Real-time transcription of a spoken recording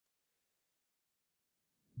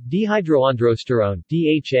Dehydroandrosterone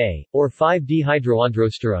 (DHA), or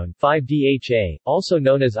 5-dehydroandrosterone (5-DHA), also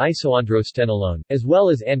known as isoandrostenolone, as well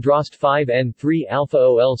as androst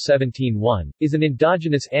 5N3-alpha-OL17-1, is an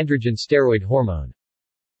endogenous androgen steroid hormone.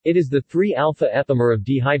 It is the 3-alpha epimer of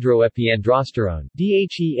dehydroepiandrosterone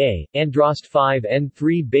 (DHEA), androst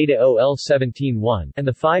 5N3-beta-OL17-1, and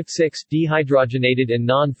the 5,6-dehydrogenated and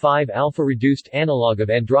non-5-alpha reduced analog of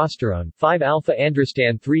androsterone,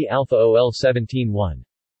 5-alpha-androstan 3-alpha-OL17-1.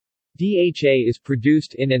 DHA is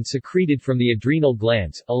produced in and secreted from the adrenal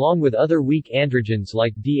glands, along with other weak androgens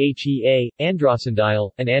like DHEA,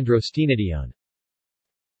 androstenediol, and androstenedione.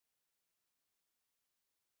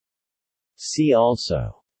 See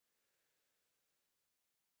also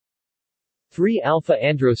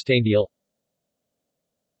 3-alpha-androstenediol,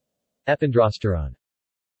 epandrosterone.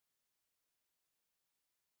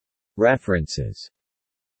 References.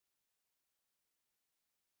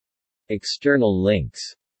 External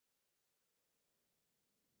links.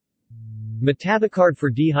 Metabicard for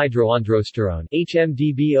dehydroandrosterone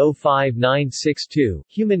HMDB 05962,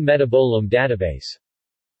 Human Metabolome Database.